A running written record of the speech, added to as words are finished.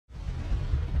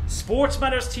Sports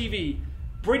Matters TV,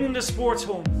 bringing the sports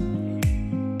home.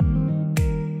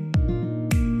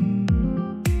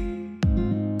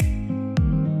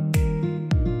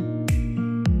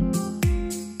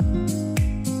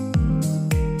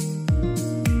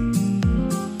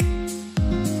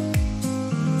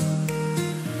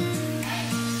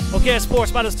 Okay,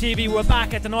 Sports Matters TV, we're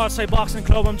back at the Northside Boxing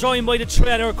Club. I'm joined by the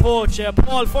trainer coach,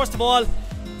 Paul. First of all,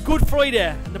 Good Friday,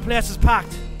 and the place is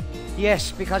packed.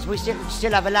 Yes, because we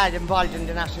still have a lad involved in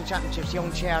the national championships, young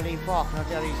Charlie Faulkner.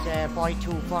 There is boy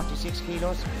 46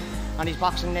 kilos, and he's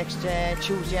boxing next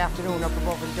Tuesday afternoon up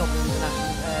above in Dublin in the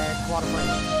national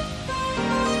quarterfinals.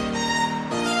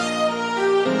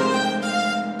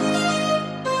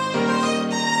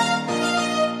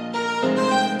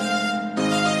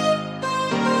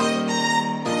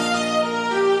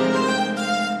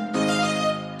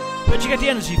 Where'd you get the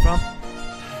energy from?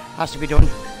 Has to be done.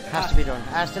 Has to be done.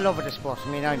 That's the love of the sport. I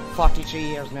mean, I'm 43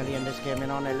 years nearly in this game, you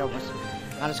know, and I love it.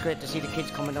 And it's great to see the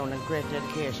kids coming down and great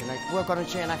dedication. Like, we're going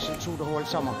to train actually through the whole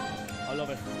summer. I love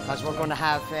it. Because we're going to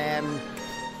have a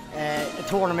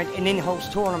tournament, an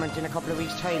in-house tournament in a couple of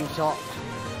weeks' time. So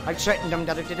I threatened them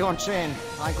that if they don't train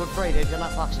on Good Friday, they're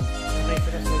not boxing. They're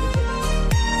for this.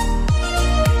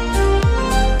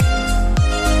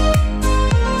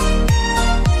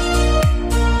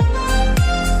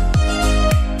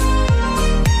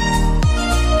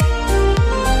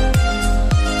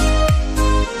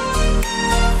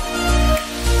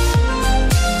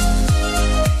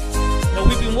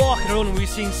 And we've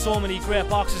seen so many great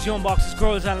boxers, young boxers,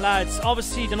 girls and lads.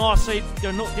 Obviously the Northside,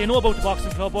 they know about the boxing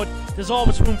club, but there's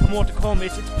always room for more to come.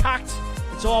 It's packed,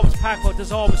 it's always packed, but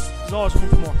there's always room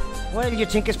for more. Well, you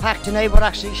think it's packed tonight, we're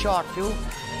actually short few.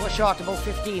 We're short about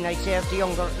 15, I'd say, of the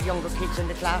younger kids in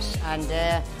the class, and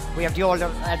we have the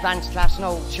older advanced class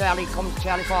now. Charlie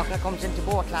Faulkner comes into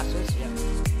both classes. Yeah.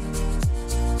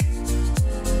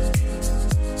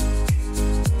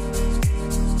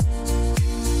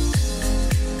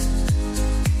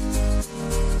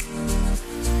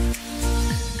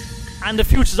 And the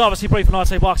future's obviously bright for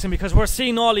Northside Boxing, because we're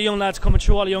seeing all the young lads coming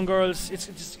through, all the young girls.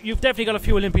 You've definitely got a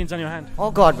few Olympians on your hand.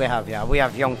 Oh God, we have, yeah. We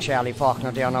have young Charlie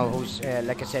Faulkner there now, who's,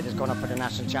 like I said, is going up for the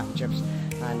national championships.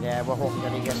 And we're hoping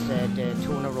that he gets the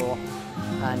 2 in a row.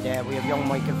 And we have young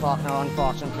Michael Faulkner.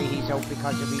 Unfortunately, he's out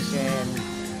because of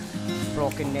his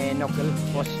broken knuckle.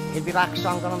 But he'll be back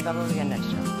stronger and better again next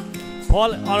year.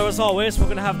 Paul, as always, we're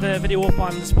going to have the video up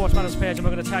on the Sports Matters page, and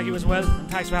we're going to tag you as well. And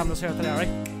thanks for having us here today,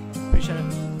 alright? Appreciate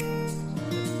it.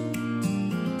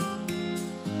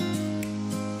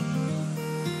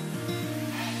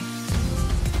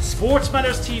 Sports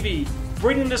Matters TV,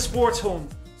 bringing the sports home.